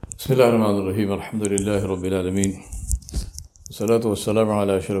بسم الله الرحمن الرحيم الحمد لله رب العالمين والصلاة والسلام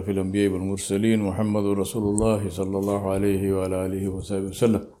على أشرف الأنبياء والمرسلين محمد رسول الله صلى الله عليه وعلى آله وصحبه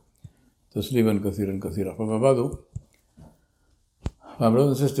وسلم تسليما كثيرا كثيرا. فما بعد, my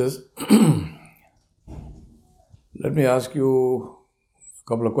brothers and sisters, let me ask you a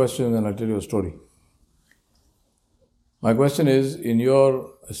couple of questions and I'll tell you a story. My question is, in your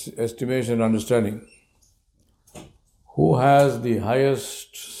estimation and understanding, who has the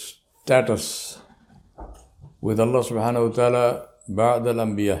highest status with Allah subhanahu wa ta'ala ba'd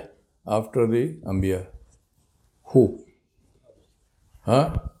al-anbiya, after the anbiya? Who?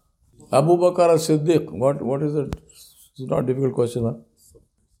 Abu Bakr as-Siddiq. What is it? It's not a difficult question.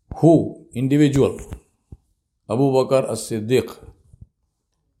 Who? Individual. Abu Bakr as-Siddiq.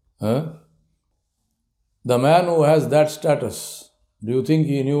 The man who has that status, do you think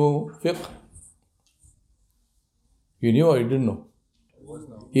he knew fiqh? He knew or he didn't know?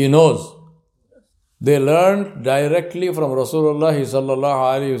 He knows. They learned directly from Rasulullah sallallahu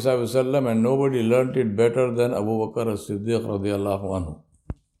alaihi wasallam, and nobody learned it better than Abu Bakr as-Siddiq radiyallahu anhu.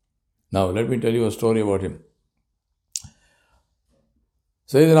 Now let me tell you a story about him.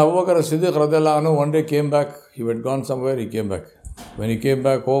 Sayyidina Abu Bakr as-Siddiq radiyallahu anhu one day came back. He had gone somewhere, he came back. When he came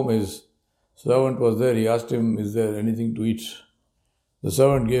back home, his servant was there. He asked him, is there anything to eat? The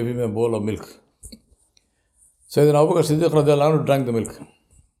servant gave him a bowl of milk. Sayyidina Abu Bakr as-Siddiq radiyallahu anhu drank the milk.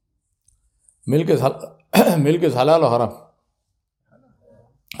 Milk is halal or haram?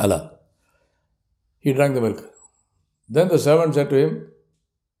 Halal. He drank the milk. Then the servant said to him,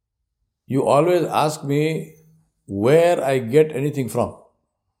 you always ask me where I get anything from.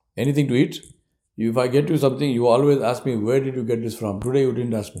 Anything to eat? If I get you something, you always ask me, where did you get this from? Today you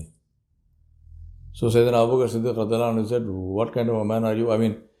didn't ask me. So Sayyidina Abu Bakr as-Siddiq radiyallahu anhu said, what kind of a man are you? I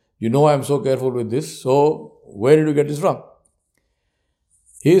mean, you know I am so careful with this, so where did you get this from?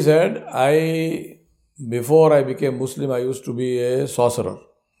 He said, before I became Muslim, I used to be a sorcerer.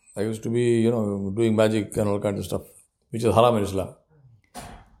 I used to be, doing magic and all kinds of stuff, which is haram in Islam.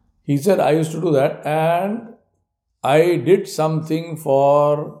 He said, I used to do that, and I did something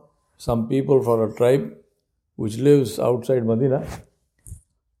for some people, for a tribe which lives outside Medina,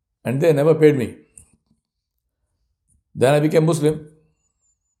 and they never paid me. Then I became Muslim.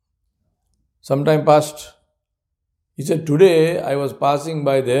 Some time passed. He said, today I was passing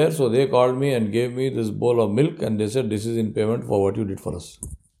by there, so they called me and gave me this bowl of milk, and they said, this is in payment for what you did for us.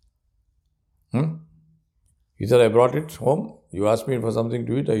 He said, I brought it home. You asked me for something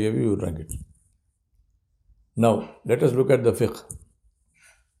to eat, I gave you, you drank it. Now, let us look at the fiqh.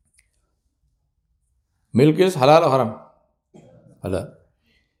 Milk is halal or haram? Halal.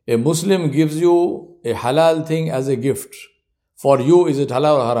 A Muslim gives you a halal thing as a gift. For you, is it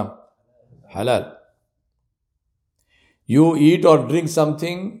halal or haram? Halal. You eat or drink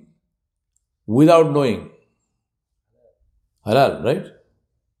something without knowing. Halal, right?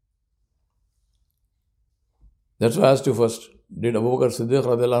 That's why I asked you first. Did Abu Bakr as-Siddiq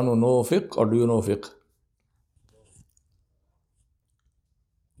radiyallahu anhu know fiqh, or do you know fiqh?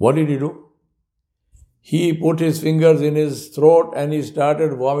 What did he do? He put his fingers in his throat and he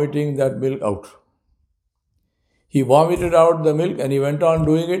started vomiting that milk out. He vomited out the milk and he went on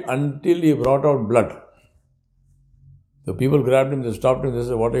doing it until he brought out blood. The people grabbed him, they stopped him, they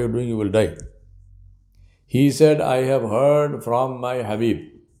said, what are you doing? You will die. He said, I have heard from my Habib.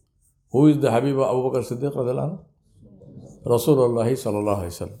 Who is the Habib of Abu Bakr as-Siddiq radiyallahu anhu? Rasulullah sallallahu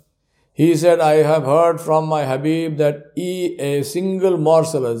alaihi wasallam. He said, I have heard from my Habib that a single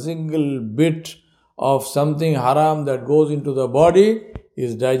morsel, a single bit of something haram that goes into the body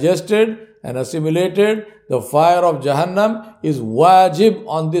is digested and assimilated. The fire of Jahannam is wajib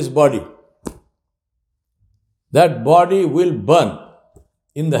on this body. That body will burn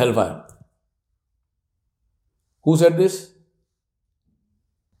in the hellfire. Who said this?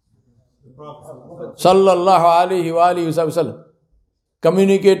 Sallallahu alayhi wa alihi wa sallam.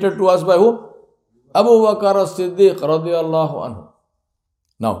 Communicated to us by who? Abu Bakr as-Siddiq radiyallahu anhu.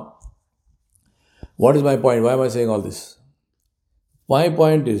 Now, what is my point? Why am I saying all this? My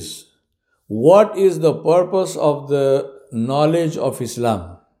point is, what is the purpose of the knowledge of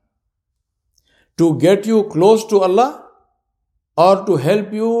Islam? To get you close to Allah, or to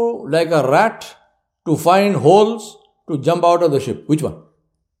help you like a rat to find holes to jump out of the ship? Which one?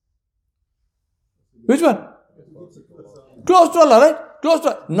 Which one? Close to Allah, right? Close to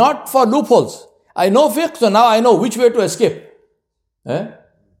Allah. Not for loopholes. I know fiqh, so now I know which way to escape. I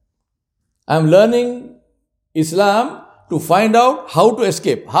am learning Islam to find out how to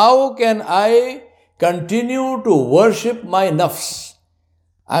escape. How can I continue to worship my nafs?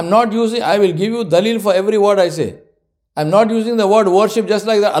 I will give you dalil for every word I say. I'm not using the word worship just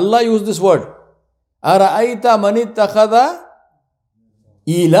like that. Allah used this word. أَرَأَيْتَ مَنِ اتَّخَذَ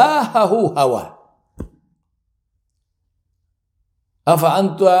إِلَهَهُ هَوَى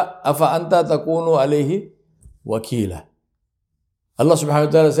أَفَأَنْتَ تَكُونُ عَلَيْهِ وَكِيلًا. Allah subhanahu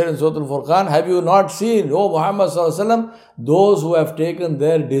wa ta'ala said in Surah Al-Furqan, have you not seen, O Muhammad sallallahu alaihi wasallam, those who have taken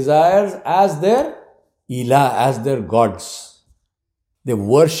their desires as their ilah, as their gods. They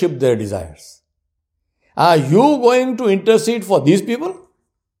worship their desires. Are you going to intercede for these people?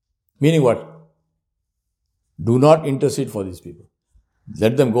 Meaning what? Do not intercede for these people.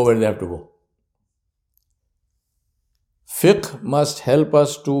 Let them go where they have to go. Fiqh must help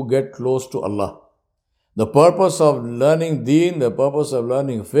us to get close to Allah. The purpose of learning deen, the purpose of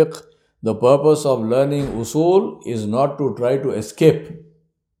learning fiqh, the purpose of learning usul is not to try to escape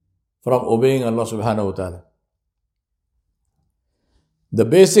from obeying Allah subhanahu wa ta'ala. The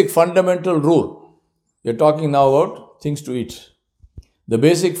basic fundamental rule, we're talking now about things to eat. The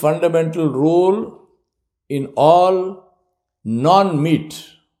basic fundamental rule in all non-meat,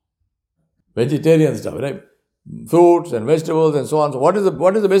 vegetarian stuff, right? Fruits and vegetables and so on. So what is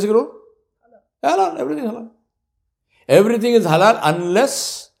the basic rule? Halal, everything halal. Everything is halal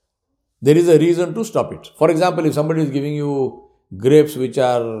unless there is a reason to stop it. For example, if somebody is giving you grapes which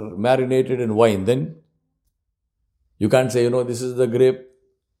are marinated in wine, then you can't say, this is the grape,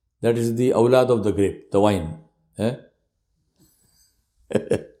 that is the awlad of the grape, the wine.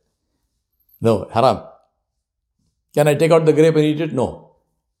 No, haram. Can I take out the grape and eat it? No.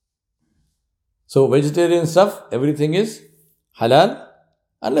 So vegetarian stuff, everything is halal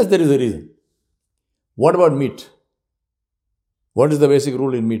unless there is a reason. What about meat? What is the basic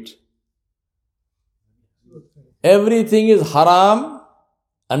rule in meat? Everything is haram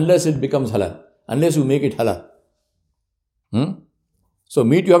unless it becomes halal, unless you make it halal. So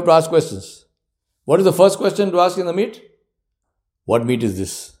meat, you have to ask questions. What is the first question to ask in the meat? What meat is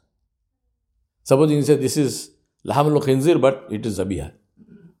this? Suppose you say this is lahamul khinzir, but it is zabiha.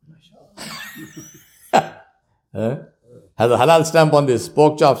 Has a halal stamp on this,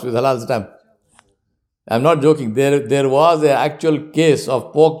 pork chops with halal stamp. I'm not joking. There was an actual case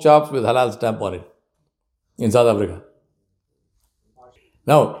of pork chops with halal stamp on it in South Africa.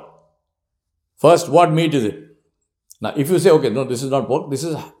 Now, first, what meat is it? Now, if you say, okay, no, this is not pork, this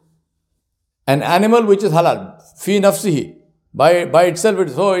is an animal which is halal, fi nafsihi, by itself,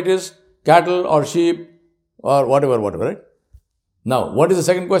 it is cattle or sheep or whatever, right? Now, what is the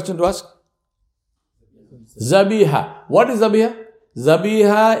second question to ask? Zabiha. What is zabiha?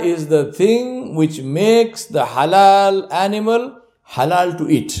 Zabiha is the thing which makes the halal animal halal to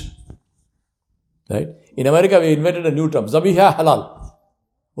eat. Right? In America, we invented a new term, zabiha halal.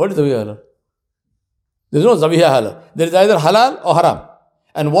 What is zabiha halal? There is no zabiha halal. There is either halal or haram.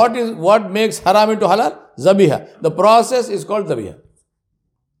 And what makes haram into halal? Zabiha. The process is called zabiha.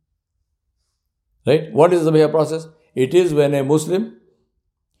 Right? What is the zabiha process? It is when a Muslim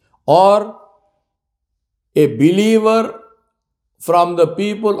or a believer from the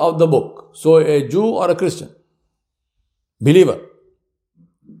people of the book, so a Jew or a Christian, believer,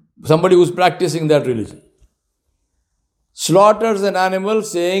 somebody who is practicing that religion, slaughters an animal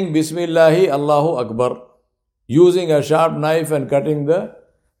saying Bismillahi Allahu Akbar, using a sharp knife and cutting the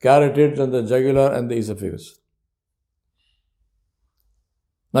carotids and the jugular and the esophagus.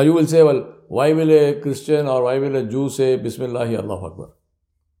 Now you will say, well, why will a Christian or why will a Jew say Bismillahi Allahu Akbar?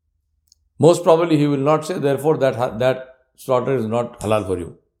 Most probably he will not say, therefore that slaughter is not halal for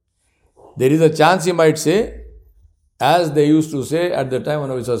you. There is a chance he might say, as they used to say at the time of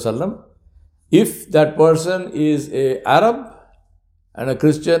Nabi Sallallahu Alaihi Wasallam, if that person is an Arab and a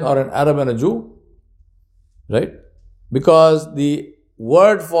Christian or an Arab and a Jew, right? Because the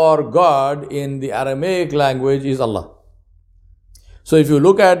word for God in the Aramaic language is Allah. So if you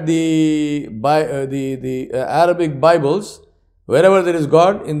look at the Arabic Bibles, wherever there is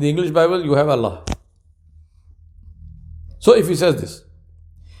God, in the English Bible, you have Allah. So if he says this,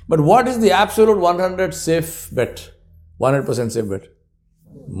 but what is the absolute 100% safe bet?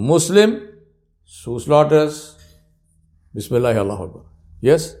 Muslim who slaughters Bismillah Allahu Akbar.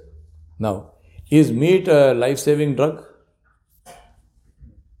 Yes? Now, is meat a life-saving drug?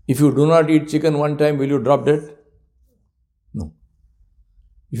 If you do not eat chicken one time, will you drop dead? No.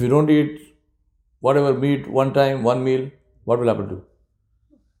 If you don't eat whatever meat one time, one meal, what will happen to you?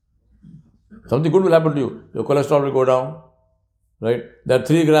 Something good will happen to you. Your cholesterol will go down. Right? That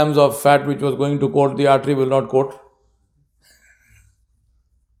 3 grams of fat which was going to coat the artery will not coat.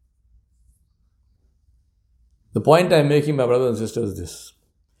 The point I am making, my brothers and sisters, is this.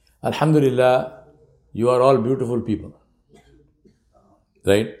 Alhamdulillah, you are all beautiful people.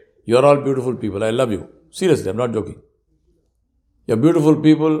 Right? You are all beautiful people. I love you. Seriously, I am not joking. You're beautiful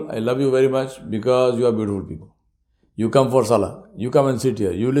people. I love you very much because you are beautiful people. You come for salah. You come and sit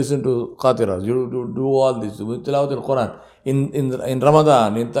here. You listen to khatiras. You do all this. Tilawat al-Quran. In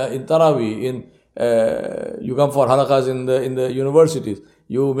Ramadan, in Taraweeh, you come for halakas in the universities.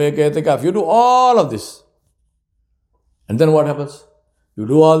 You make i'tikaf. You do all of this. And then what happens? You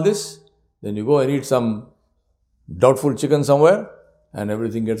do all this, then you go and eat some doubtful chicken somewhere, and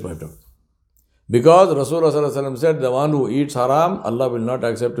everything gets wiped out. Because Rasulullah said, the one who eats haram, Allah will not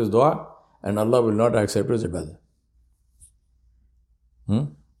accept his dua, and Allah will not accept his ibadah.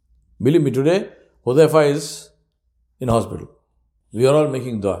 Believe me, today, Hudhaifa is in hospital. We are all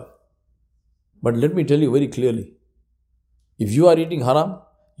making dua. But let me tell you very clearly, if you are eating haram,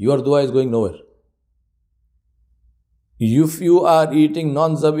 your dua is going nowhere. If you are eating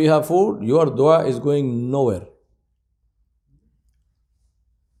non-zabiha food, your dua is going nowhere.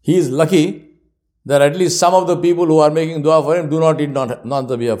 He is lucky that at least some of the people who are making dua for him do not eat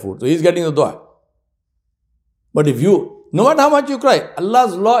non-zabiha food. So he is getting the dua. But if you, no matter how much you cry,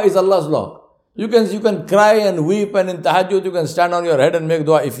 Allah's law is Allah's law. You can cry and weep, and in tahajjud you can stand on your head and make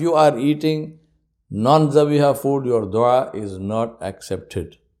dua. If you are eating non-zabiha food, your dua is not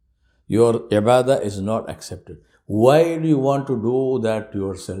accepted. Your ibadah is not accepted. Why do you want to do that to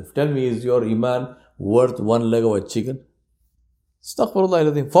yourself? Tell me, is your iman worth one leg of a chicken?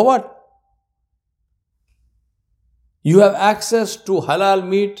 Astaghfirullah. For what? You have access to halal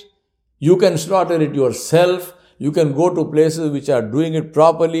meat. You can slaughter it yourself. You can go to places which are doing it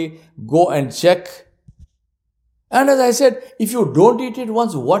properly. Go and check. And as I said, if you don't eat it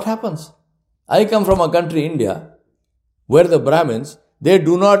once, what happens? I come from a country, India, where the Brahmins, they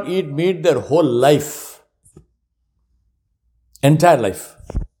do not eat meat their whole life. Entire life.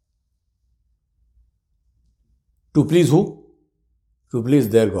 To please who? To please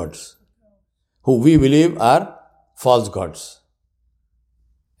their gods, who we believe are false gods.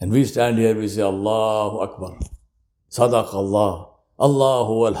 And we stand here, we say, Allahu Akbar, Sadaq Allah,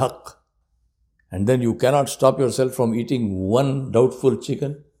 Allahu al-Haq. And then you cannot stop yourself from eating one doubtful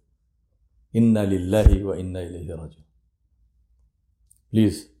chicken. Inna lillahi wa inna ilayhi raji'un.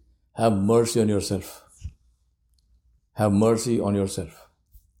 Please, have mercy on yourself. Have mercy on yourself.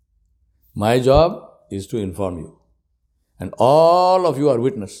 My job is to inform you. And all of you are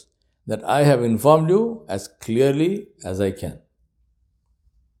witness that I have informed you as clearly as I can.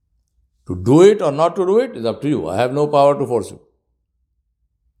 To do it or not to do it is up to you. I have no power to force you.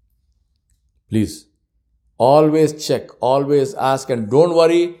 Please, always check, always ask, and don't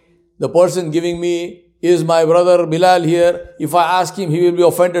worry. The person giving me is my brother Bilal here. If I ask him, he will be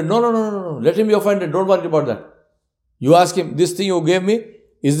offended. No. Let him be offended. Don't worry about that. You ask him, this thing you gave me,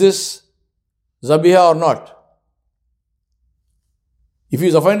 is this zabiha or not? If he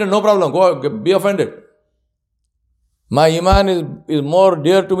is offended, no problem. Go be offended. My iman is more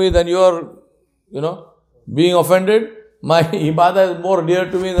dear to me than your, being offended. My ibadah is more dear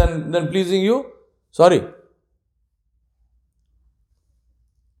to me than pleasing you. Sorry.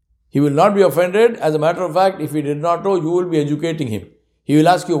 He will not be offended. As a matter of fact, if he did not know, you will be educating him. He will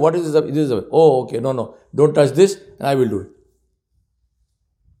ask you, what is this? Oh, okay, no. Don't touch this, and I will do it.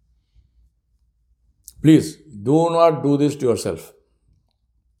 Please, do not do this to yourself.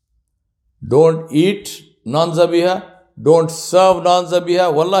 Don't eat non-zabiha. Don't serve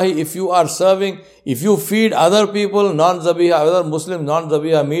non-zabiha. Wallahi, if you feed other people non-zabiha, other Muslims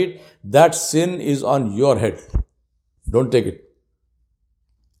non-zabiha meat, that sin is on your head. Don't take it.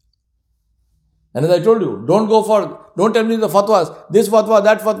 And as I told you, don't tell me the fatwas. This fatwa,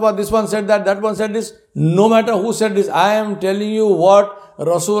 that fatwa, this one said that one said this. No matter who said this, I am telling you what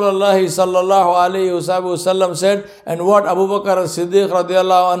Rasulullah sallallahu alayhi wasallam said and what Abu Bakr as-Siddiq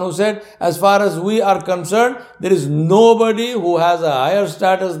radiallahu anhu said. As far as we are concerned, there is nobody who has a higher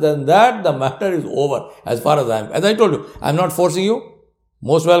status than that. The matter is over. As far as I am. As I told you, I am not forcing you.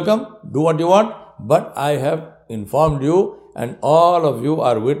 Most welcome. Do what you want. But I have informed you, and all of you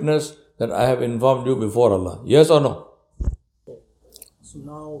are witness that I have informed you before Allah. Yes or no? So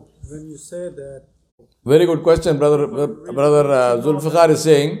now, when you say that... Very good question, brother Zulfiqar is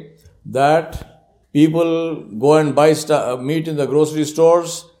saying that people go and buy meat in the grocery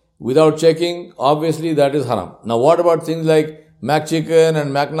stores without checking. Obviously, that is haram. Now, what about things like Mac Chicken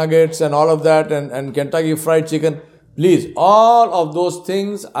and Mac Nuggets and all of that and Kentucky Fried Chicken? Please, all of those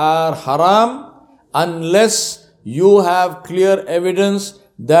things are haram unless you have clear evidence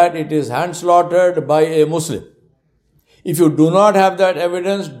that it is hand slaughtered by a Muslim. If you do not have that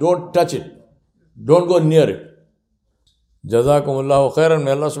evidence, don't touch it. Don't go near it. Jazakumullahu khairan.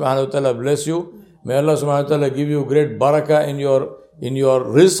 May Allah subhanahu wa ta'ala bless you. May Allah subhanahu wa ta'ala give you great barakah in your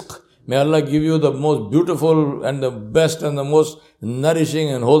rizq. May Allah give you the most beautiful and the best and the most nourishing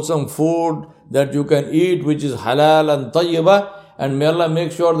and wholesome food that you can eat, which is halal and tayyibah. And may Allah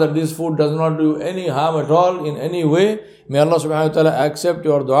make sure that this food does not do any harm at all in any way. May Allah subhanahu wa ta'ala accept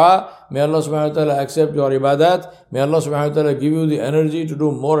your dua. May Allah subhanahu wa ta'ala accept your ibadat. May Allah subhanahu wa ta'ala give you the energy to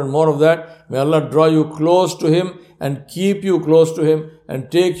do more and more of that. May Allah draw you close to Him and keep you close to Him and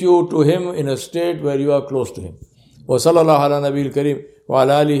take you to Him in a state where you are close to Him. Wa sallallahu ala nabiyil kareem wa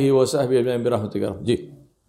ala alihi wa sahbihi ajma'in bi rahmatika.